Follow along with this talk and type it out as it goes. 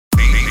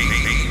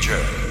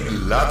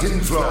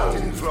LatinFlow.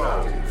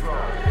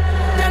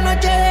 Una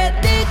noche de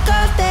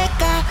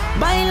discoteca,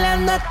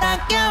 bailando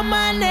hasta que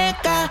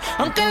amanezca.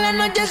 Aunque la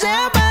noche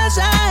sea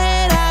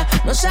pasajera,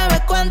 no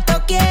sabes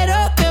cuánto quiero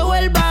que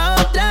vuelva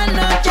otra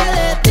noche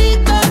de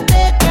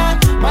discoteca,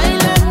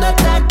 bailando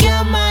hasta que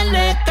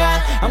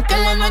amanezca. Aunque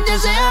la noche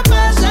sea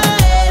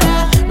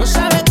pasajera, no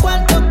sabes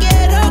cuánto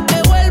quiero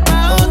que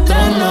vuelva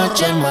otra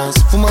noche más.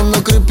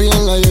 Fumando creepy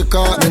en la yeca,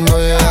 viendo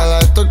llegar a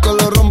esto el que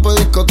lo rompe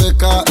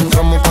discoteca.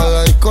 Entramos pa'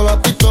 la disco,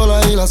 la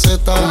pistola y la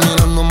zeta.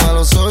 Mirándome a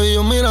los ojos y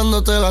yo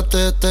mirándote la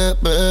tete,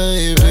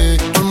 baby.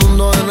 Todo el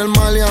mundo en el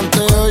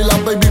maleanteo y la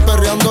baby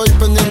perreando y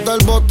pendiente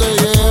del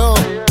botelleo.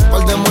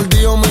 Par de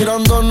mordidos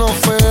mirándonos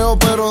feo,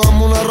 pero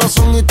dame una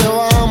razón y te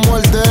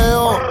bajamos el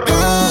dedo.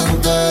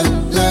 Antes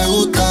le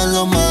gustan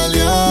los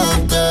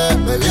maleantes,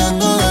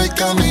 peleando del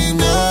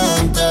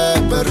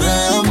caminante,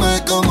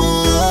 perréame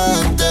como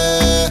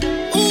antes.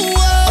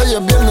 Hoy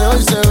es viernes,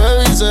 hoy se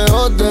bebe y se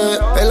jode.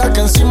 Es la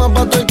que encima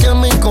pa' todo el que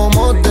me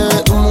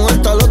incomode. Tu mujer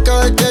está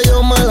loca de que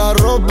yo me la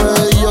robe,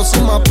 y yo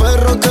soy más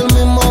perro que el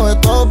mismo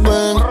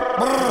Beethoven.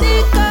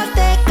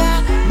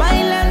 Discoteca,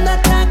 bailando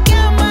hasta que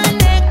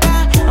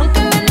amanezca.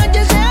 Aunque la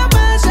noche sea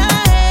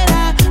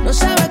pasajera, no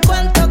sabes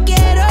cuánto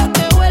quiero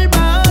que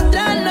vuelva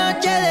otra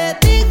noche de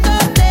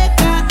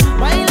discoteca,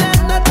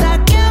 bailando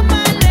hasta que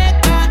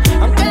amanezca.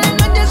 Aunque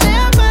la noche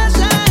sea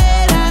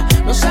pasajera,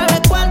 no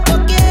sabes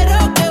cuánto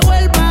quiero que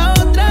vuelva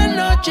otra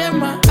noche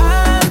más.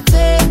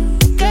 Antes,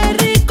 qué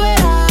rico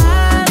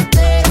era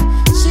antes.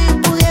 Si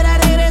pudiera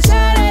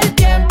regresar el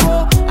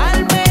tiempo,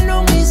 al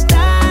menos un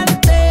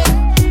instante.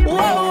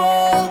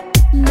 Wow,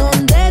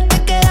 ¿dónde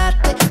te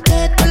quedaste?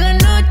 Que toda la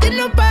noche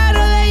no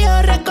paro de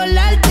yo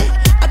recordarte.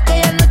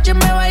 Aquella noche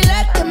me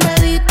bailaste, me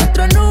diste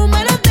otro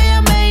número, te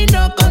llamé y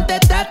no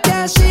contestaste.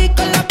 Así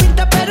con la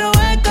pinta pero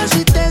en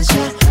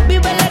consistencia.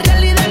 Vive la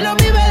realidad, no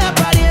vive de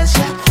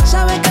apariencia.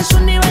 Sabe que su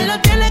nivel no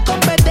tiene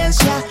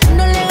competencia.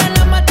 No le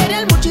gana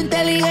material, mucha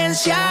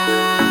inteligencia.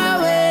 A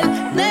ver,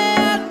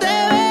 déjate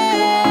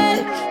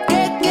ver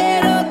que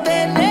quiero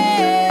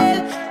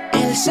tener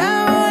el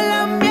sabor,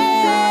 la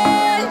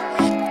miel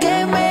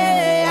que me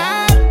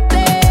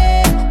dejaste.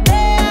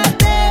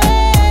 Déjate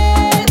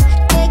ver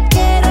que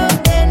quiero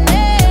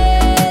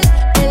tener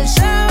el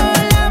sabor,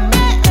 la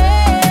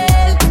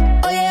miel.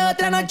 Hoy es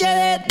otra noche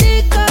de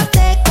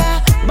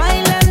discoteca,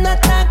 bailando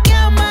hasta que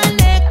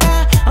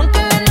amanezca. Aunque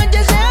la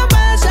noche sea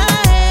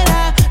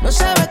pasajera, no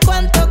sabes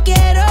cuánto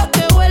quiero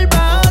que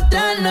vuelva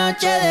otra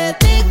noche de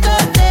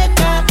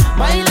discoteca,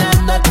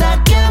 bailando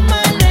hasta que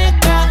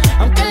amanezca.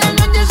 Aunque la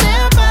noche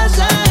sea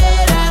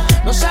pasajera,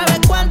 no sabes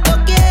cuánto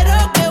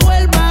quiero que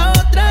vuelva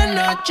otra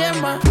noche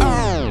más.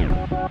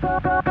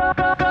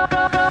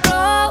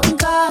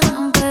 Ronca,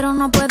 pero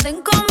no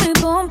pueden con mi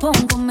pum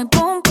pum, con mi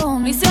pum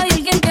pum. Y si hay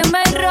alguien que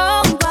me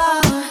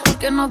rompa,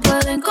 porque no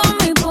pueden con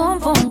mi pum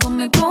pum, con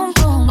mi pum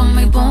pum, con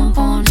mi pum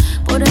pum.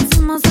 Por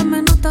encima se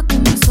me nota que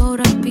me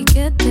sobra el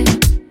piquete,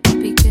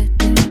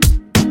 piquete.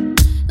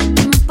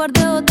 Dame un par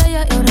de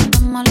botellas y ahora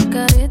estamos al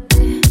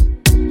carete.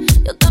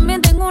 Yo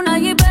también tengo una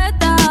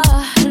jipeta,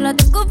 la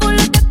tengo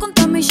fuletea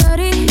con mi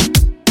shari.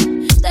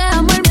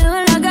 Dejamos el miedo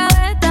en la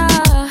gaveta,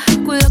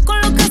 cuida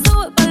con lo que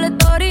sube para el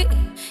story.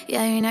 Y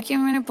adivina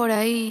quién viene por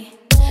ahí.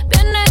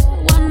 Viene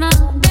Juana,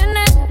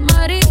 viene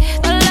Mari,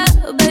 hola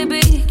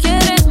baby,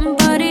 quieren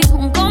party.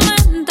 Un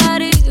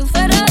comentario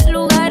fuera del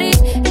lugar y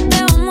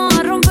te vamos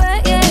a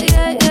romper, yeah,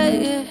 yeah, yeah,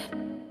 yeah.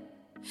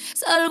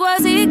 Salgo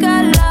así,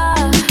 cala,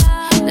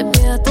 te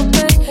pido a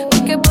tope,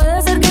 porque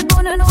puede ser que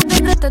con el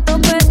nombre te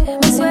tope.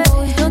 Me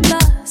suelto idiota,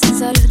 sin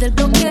salir del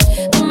bloque.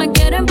 No me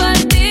quieren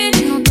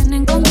partir, no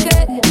tienen con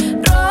qué.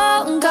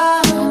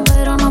 Ronca,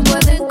 pero no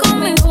pueden con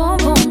mi pum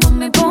pum, con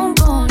mi pum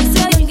pum. Y si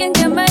hay alguien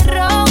que me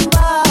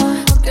rompa,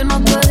 porque no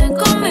pueden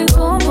con mi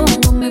pum pum,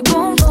 con mi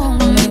pum pum,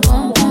 con mi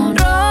pum pum.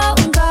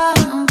 Ronca,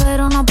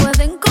 pero no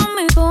pueden con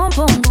mi pum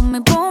pum, con mi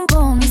pum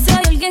pum. Y si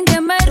hay alguien que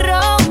me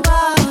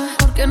rompa,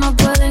 porque no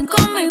pueden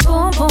con mi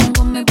pum pum,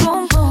 con mi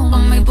pum pum,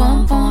 con mi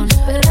pum pum.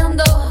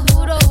 Esperando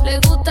duro, le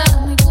gusta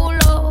mi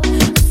culo.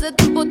 Hace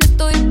tiempo te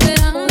estoy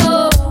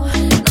esperando.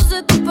 No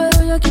sé tú,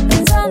 pero yo aquí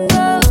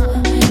pensando.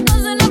 No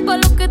sé nada pa'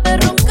 lo que estás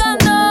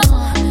roncando.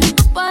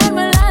 No pa'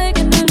 darme la de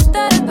que te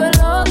gusta el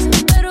veloz,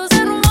 pero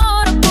se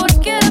rumora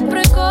porque eres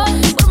precoz.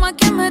 Forma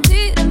que me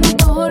tiren,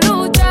 no cojo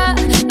lucha.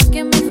 Es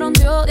que me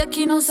fronteó, de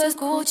aquí no se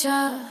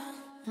escucha.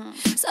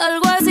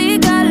 Salgo así,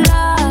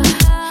 cala,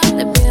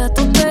 te pido a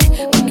tope,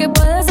 porque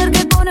puede ser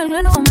que con el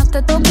grano me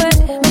te tope.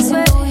 Me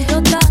suelto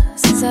idiota,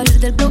 sin salir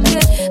del bloque.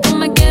 No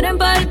me quieren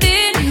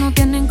partir, no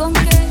tienen con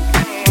qué.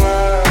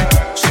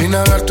 Sin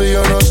hablar tú y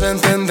yo nos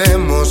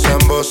entendemos,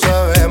 ambos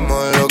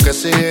sabemos lo que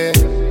sigue.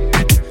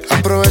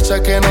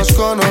 Aprovecha que nos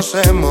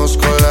conocemos,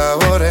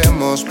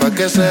 colaboremos pa'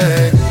 que se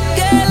dé.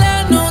 Que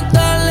la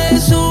nota le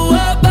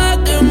suba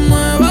pa' que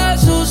mueva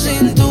su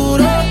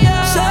cintura.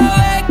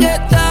 Sabe que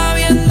está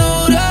bien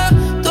dura,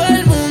 todo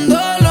el mundo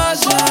lo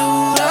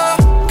asegura.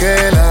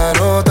 Que la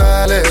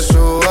nota le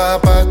suba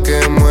pa'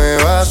 que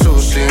mueva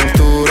su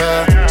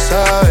cintura.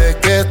 Sabe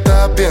que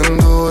está bien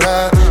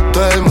dura,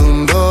 todo el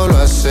mundo lo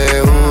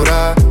asegura.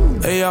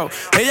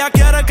 Ella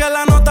quiere que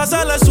la nota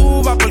se le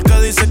suba, porque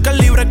dice que es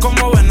libre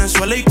como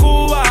Venezuela y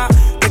Cuba.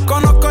 Te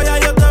conozco, ya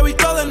yo te he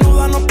visto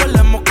desnuda. Nos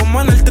perdemos como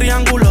en el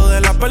triángulo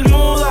de la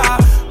Bermuda.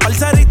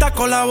 Parcerita,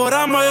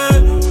 colabórame,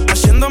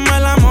 haciéndome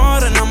el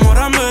amor,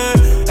 enamórame.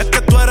 Es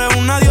que tú eres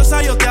una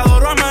diosa, yo te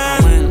adoro,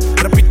 amén.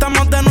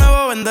 Repitamos de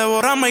nuevo, ven,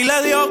 devórame. Y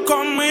le dio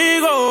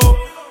conmigo,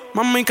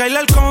 mami, caile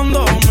al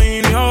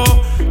condominio.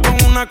 Con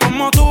una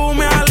como tú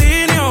me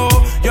alineo.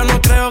 Yo no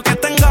creo que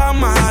tenga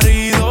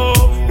marido,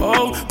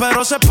 oh,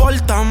 pero se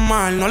porta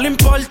mal, no le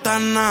importa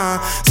nada.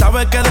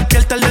 Sabe que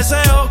despierta el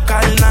deseo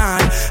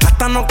carnal.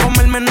 Hasta no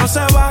comerme no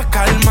se va a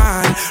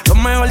calmar. Lo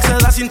mejor se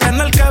da sin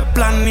tener que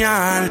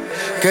planear.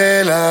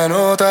 Que la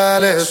nota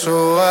le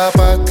suba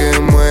pa' que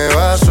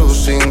mueva su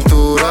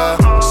cintura.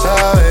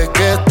 Sabe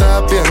que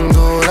está bien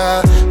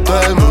dura, todo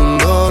el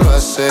mundo lo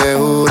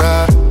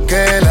asegura.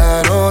 Que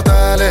la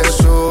nota le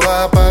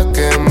suba pa'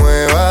 que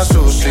mueva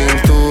su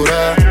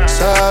cintura.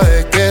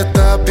 Sabe que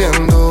está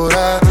bien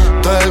dura,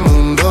 todo el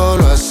mundo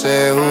lo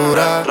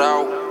asegura.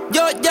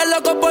 Yo ya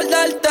loco por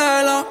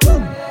dártelo,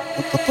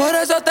 por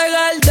eso te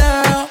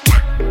galdeo.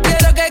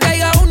 Quiero que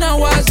caiga un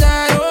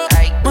aguacero.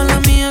 Mala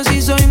mía,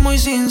 si soy muy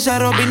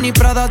sincero. Vini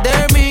Prada de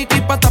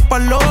Mickey pa'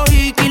 tapar los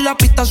hikis. La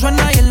pista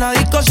suena y en la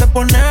disco se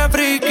pone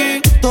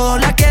friki. Todos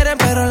la quieren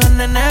pero la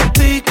nena es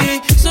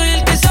piqui. Soy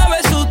el que sabe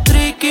su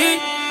tricky,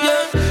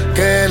 yeah.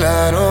 Que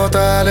la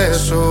nota le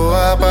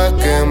suba pa'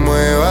 que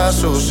mueva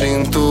su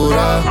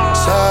cintura.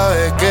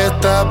 Sabe que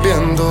está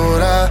bien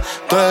dura,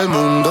 todo el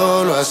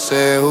mundo lo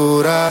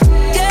asegura.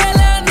 Que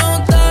la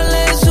nota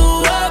le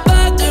suba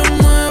pa' que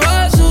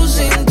mueva su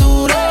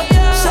cintura.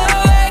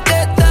 Sabe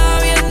que está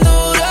bien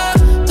dura,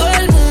 todo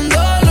el mundo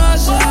lo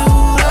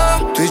asegura.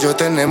 Tú y yo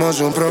tenemos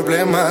un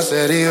problema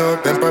serio.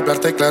 Ven pa'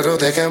 hablarte claro,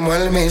 dejemos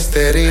el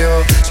misterio.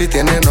 Si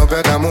tienes novio,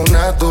 hagamos un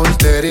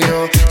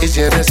adulterio. Y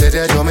si eres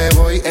seria, yo me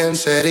voy en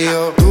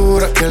serio.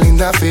 Dura, qué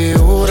linda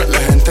figura. La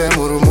gente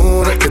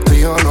murmura que tú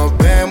y yo nos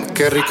vemos.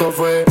 Qué rico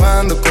fue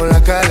cuando con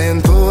la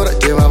calentura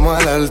llevamos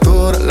a la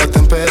altura la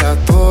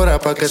temperatura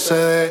pa' que se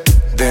dé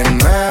de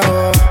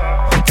nuevo.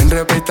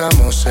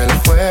 Repitamos el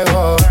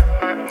fuego,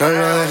 no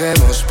lo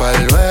dejemos pa'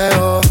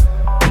 luego.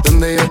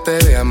 Donde yo te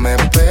vea me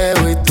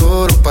pego y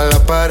tú pa' la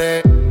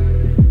pared.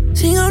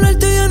 Sin hablar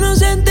tú y yo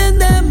nos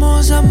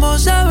entendemos,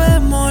 ambos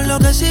sabemos lo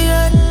que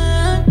sigue.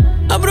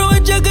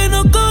 Aprovecha que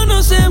nos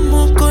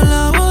conocemos,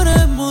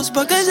 colaboremos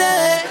pa' que se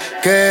dé.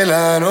 Que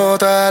la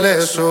nota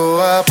le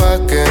suba pa'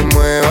 que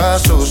mueva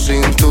su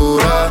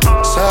cintura.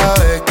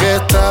 Sabe que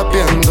está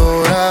bien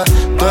dura,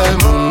 todo el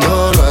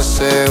mundo lo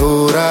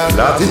asegura.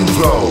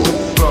 LatinFlow.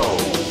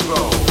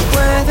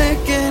 Puede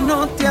que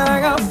no te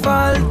haga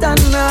falta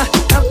nada,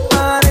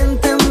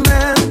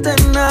 aparentemente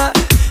nada.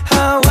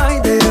 Hawaii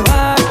de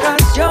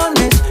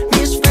vacaciones,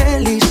 mis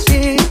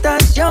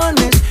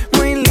felicitaciones.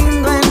 Muy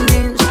lindo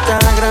en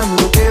Instagram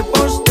lo que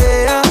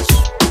posteas,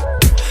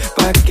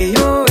 pa' que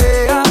yo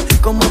vea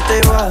cómo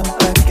te va,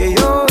 pa' que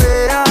yo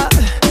vea.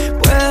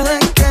 Puede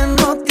que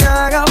no te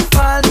haga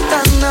falta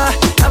nada,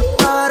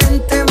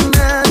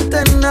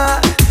 aparentemente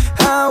nada.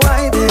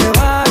 Hawaii de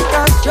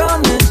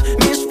vacaciones,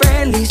 mis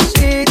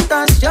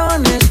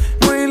felicitaciones.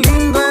 Muy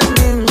lindo en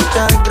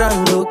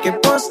Instagram lo que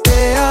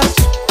posteas,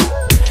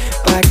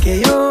 pa'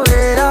 que yo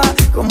vea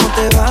cómo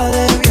te va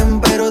de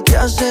bien, pero te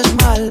haces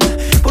mal,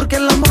 porque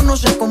el amor no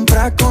se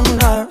compra con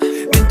nada.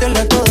 Miéntele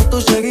a todos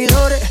tus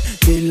seguidores,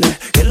 dile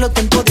que los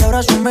tiempos de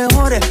ahora son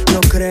mejores.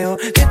 No creo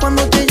que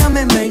cuando te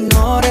llame me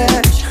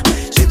ignores,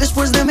 si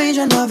después de mí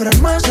ya no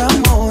habrán más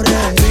amores.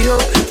 Tú y yo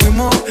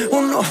fuimos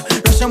uno,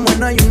 no se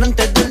muera y uno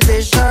antes del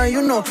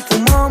desayuno.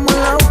 Fumábamos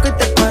el agua que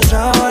te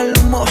pasaba el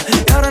humo,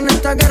 y ahora en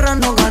esta guerra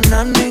no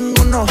gana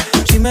ninguno.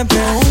 Si me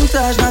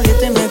preguntas, nadie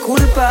tiene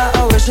culpa,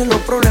 a veces los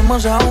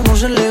problemas a uno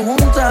se le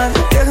juntan.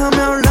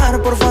 Déjame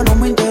hablar, porfa, no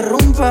me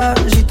interrumpas.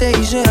 Si te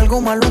hice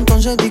algo malo,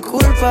 entonces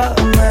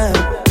discúlpame.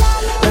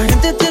 La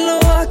gente te lo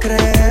va a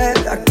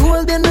creer,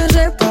 actúas bien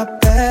ese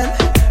papel,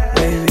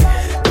 baby,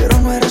 pero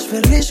no eres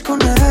feliz con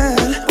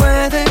él.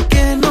 Puede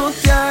que no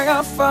te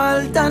haga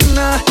falta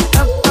nada,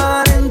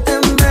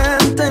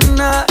 aparentemente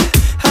nada.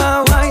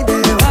 Hawaii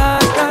de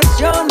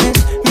vacaciones,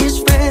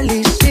 mis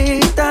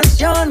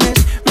felicitaciones.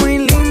 Muy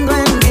lindo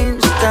en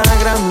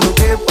Instagram lo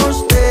que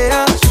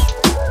posteas,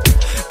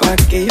 pa'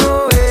 que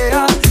yo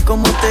vea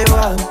cómo te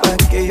va, pa'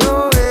 que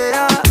yo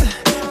vea.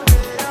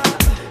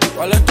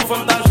 ¿Cuál es tu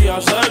fantasía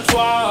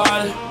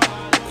sexual?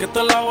 Que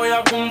te la voy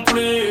a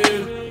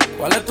cumplir.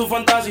 ¿Cuál es tu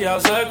fantasía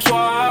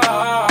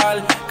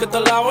sexual? Que te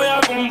la voy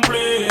a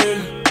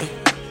cumplir.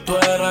 Tú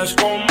eres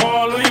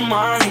como lo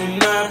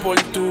imaginé, por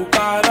tu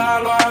cara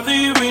lo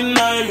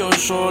adiviné. Yo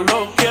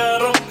solo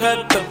quiero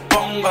que te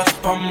pongas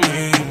pa'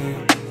 mí.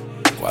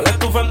 ¿Cuál es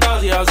tu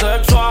fantasía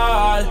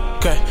sexual?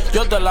 Que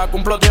yo te la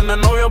cumplo, tienes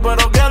novio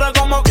pero quiere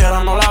como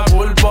quiera, no la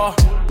culpo.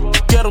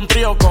 Quiero un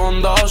trío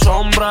con 2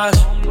 hombres.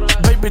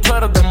 Baby, tú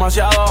eres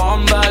demasiado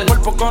onda. El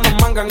cuerpo con un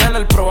mangan en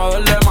el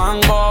probador de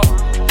mango.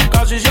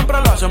 Casi siempre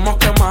lo hacemos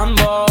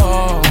quemando.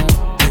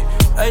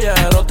 Ella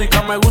es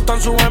erótica, me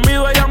gustan sus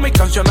gemidos. Ella mis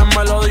canciones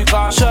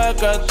melódicas. Sé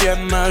que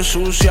tiene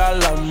sucia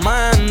la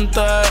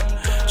mente.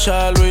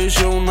 Se lo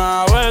hice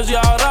una vez y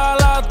ahora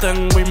la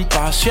tengo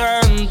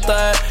impaciente.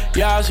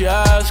 Y así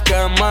es que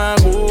me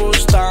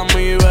gusta,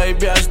 mi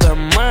baby es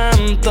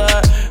demente.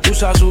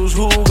 Usa sus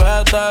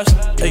juguetes,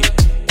 ey,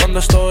 cuando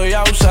estoy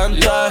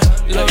ausente.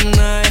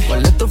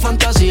 ¿Cuál es tu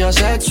fantasía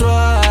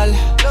sexual?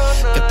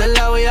 Que te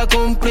la voy a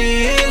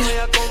cumplir.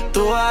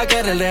 Tú vas a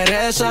querer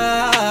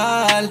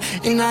regresar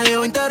y nadie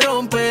va a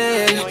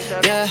interrumpir.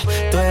 Yeah.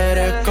 Tú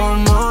eres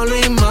como lo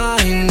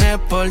imaginé,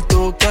 por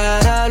tu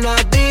cara lo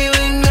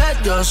adiviné.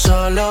 Yo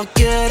solo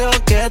quiero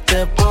que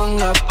te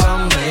pongas pa'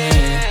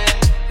 mí.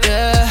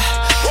 Yeah.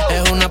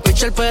 Es una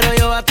pitcher pero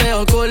yo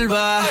bateo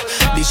curva.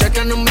 Dice que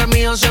el nombre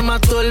mío se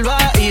masturba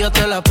y yo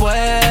te la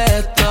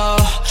apuesto.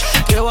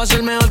 Que voy a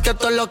ser mejor que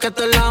todos los que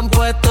te la han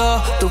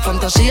puesto. Tu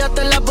fantasía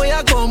te la voy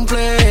a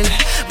cumplir.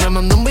 Me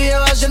mandó un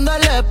video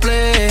haciéndole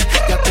play.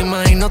 Ya te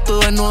imagino tú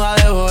desnuda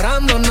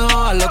devorándonos.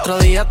 Al otro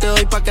día te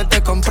doy pa' que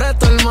te compre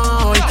todo el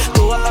mall.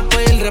 Tú vas a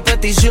pedir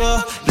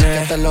repeticiones,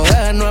 que te lo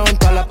deje nuevo en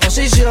todas las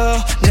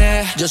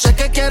posiciones. Yo sé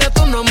que quieres,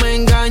 tú no me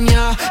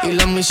engañas. Y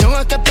la misión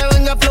es que te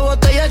venga flow,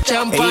 botella de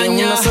champaña. Ella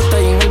en una sota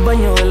y en el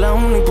baño de la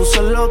uni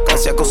puso loca.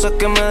 Hacía cosas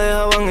que me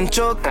dejaban en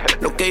shock.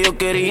 Lo que yo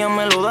quería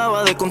me lo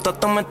daba. De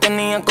contacto me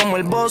tenía como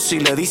el boss. Y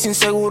le di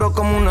inseguro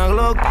como una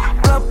Glock.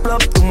 Plop,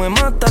 plop, tú me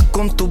matas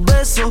con tus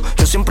besos.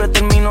 Yo siempre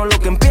termino lo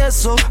que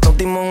empiezo. Nos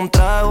dimos un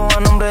trago a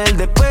nombre del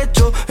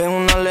despecho. Es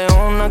una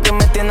leona que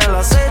me tiene al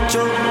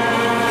acecho.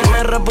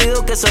 Dime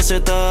rápido que se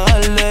hace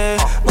tarde.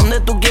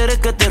 ¿Dónde tú quieres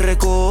que te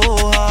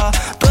recoja?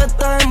 Tú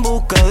estás en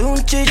busca de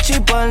un chichi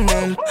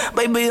partner.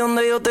 Baby,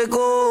 donde yo te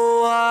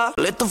coja.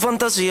 Le tu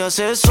fantasía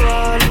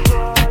sexual,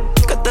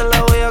 que te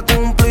la voy a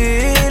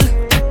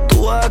cumplir.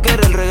 Tú vas a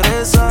querer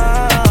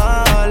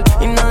regresar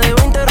y nadie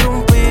va a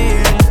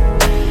interrumpir.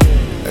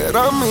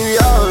 Era mi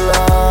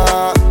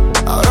diabla,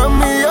 ahora es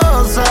mi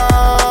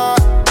diosa.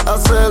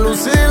 Hace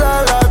lucir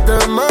a las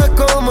demás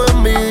como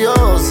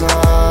envidiosa.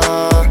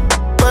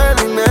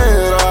 Peli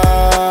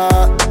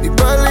negra y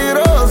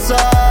peligrosa.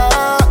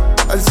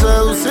 Al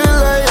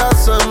seducirla ella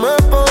se me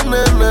pone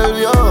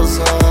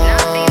nerviosa.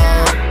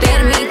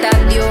 Permita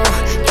Dios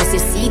que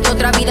necesito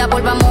otra vida,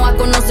 volvamos a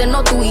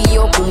conocernos tú y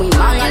yo. Como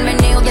imán al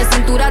meneo de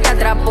cintura te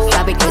atrapó.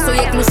 Sabe que soy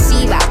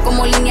exclusiva,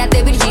 como línea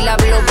de Virgil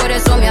habló. Por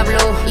eso me habló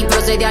y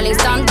procede al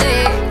instante.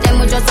 Hay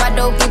muchos swag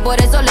y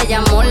por eso le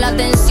llamó la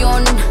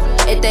atención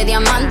este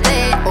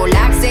diamante. All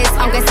access,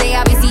 aunque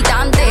sea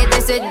visitante.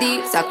 Te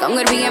cedí, saca un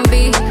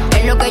Airbnb.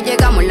 En lo que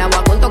llegamos, la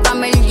agua con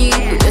tócame el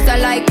G. Tú estás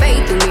like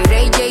pay, tú mi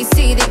Ray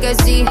J.C. Di que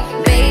sí,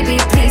 baby,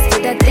 please,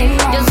 do that thing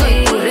on me. Yo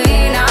soy tu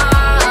reina,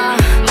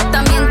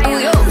 también tu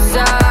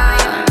diosa.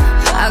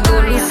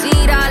 Hago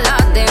lucir a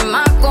las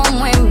demás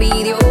como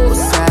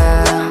envidiosa.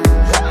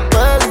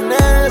 Peli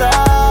negra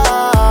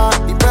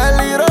y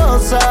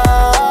peligrosa.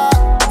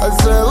 Al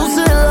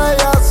seducirla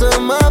ella se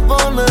me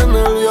pone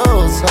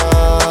nerviosa.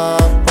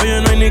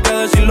 Oye, no hay ni que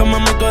decirlo,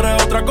 mami, tú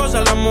eres otra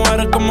cosa. Las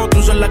mujeres como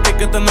tú son las que hay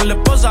que tener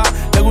esposa.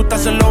 Le gusta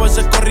hacerlo,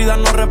 veces corrida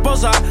no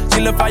reposa.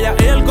 Si le falla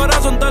ella el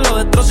corazón te lo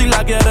destroza. Si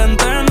la quieren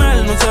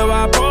tener no se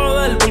va a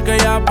poder, porque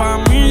ya pa'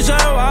 mí se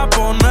va a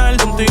poner.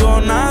 Contigo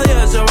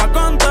nadie se va a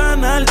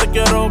contener. Te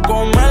quiero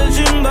comer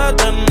sin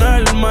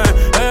detenerme.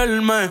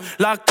 Él me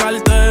la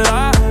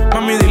cartera.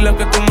 Mami, dile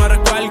que tú no eres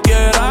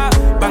cualquiera.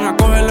 Van a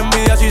coger la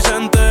envidia si se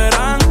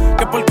enteran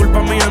que por culpa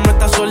mía no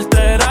está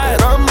soltera.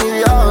 Era mi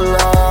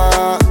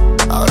diabla,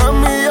 ahora es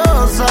mi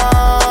diosa.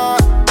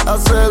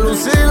 Hace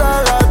lucir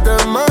a las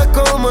demás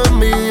como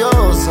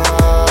envidiosa.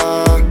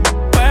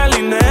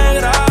 Peli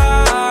negra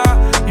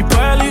y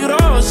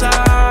peligrosa.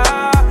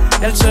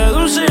 El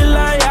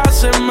seducirla ya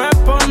se me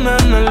pone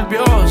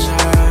nerviosa.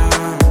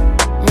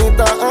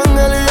 Mitad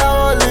ángel y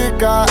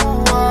diabólica.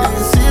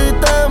 Y si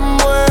te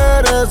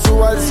mueres,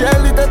 subo al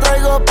cielo y te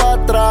traigo pa'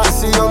 atrás.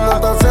 Y si yo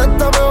no te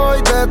acepto, me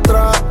voy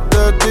detrás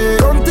de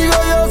ti. Contigo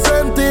yo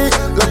sentí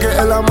lo que es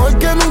el amor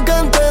que nunca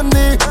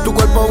entendí. Tu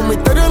cuerpo es un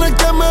misterio en el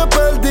que me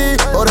perdí.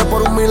 Oré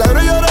por un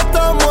milagro y ahora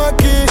estamos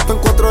aquí. Tú en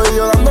cuatro y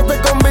yo dándote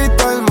con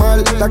vista al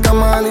mal. La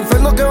cama del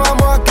infierno que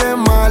vamos a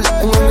quemar.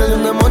 Un ángel y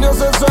un demonio,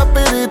 sexo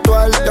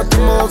espiritual. Ya tu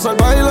modo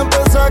salvaje y la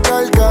empecé a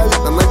cargar.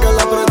 Dame que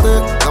la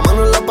apreté, la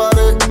mano en la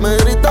pared. Me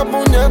grita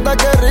puñeta,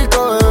 qué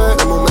rico bebé.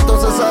 De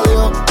momento se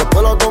salió,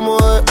 después lo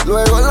acomodé.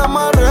 Luego la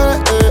amarré,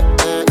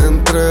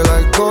 Entre el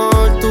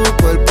alcohol, tu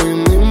cuerpo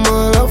y mi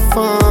mala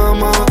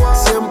fama.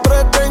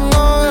 Siempre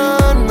tengo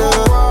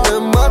ganas de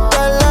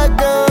matar la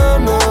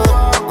gana.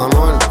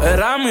 Manuel.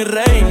 Era mi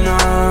reina,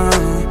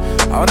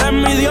 ahora es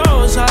mi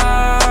diosa.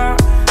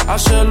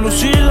 Hace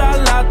lucir a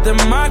las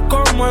demás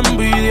como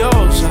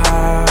envidiosas.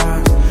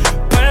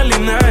 Peli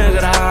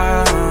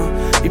negra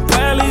y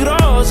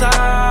peligrosa.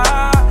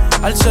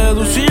 Al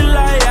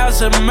seducirla ella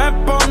se me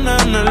pone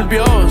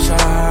nerviosa.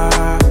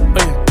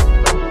 Oye.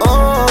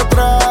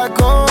 Otra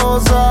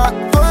cosa,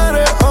 tú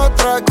eres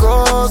otra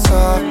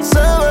cosa. Se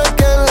ve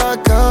que en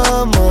la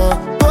cama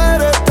tú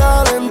eres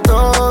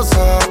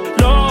talentosa.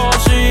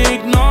 Los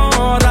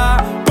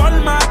ignora por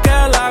más que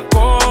la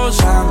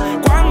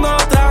acosan. Cuando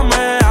otra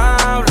me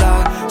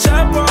habla se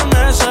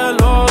pone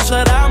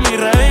celosa. Era mi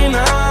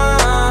reina,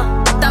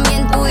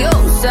 También tu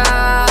diosa.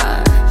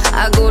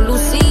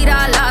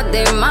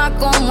 de más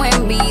como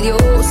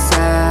envidiosa.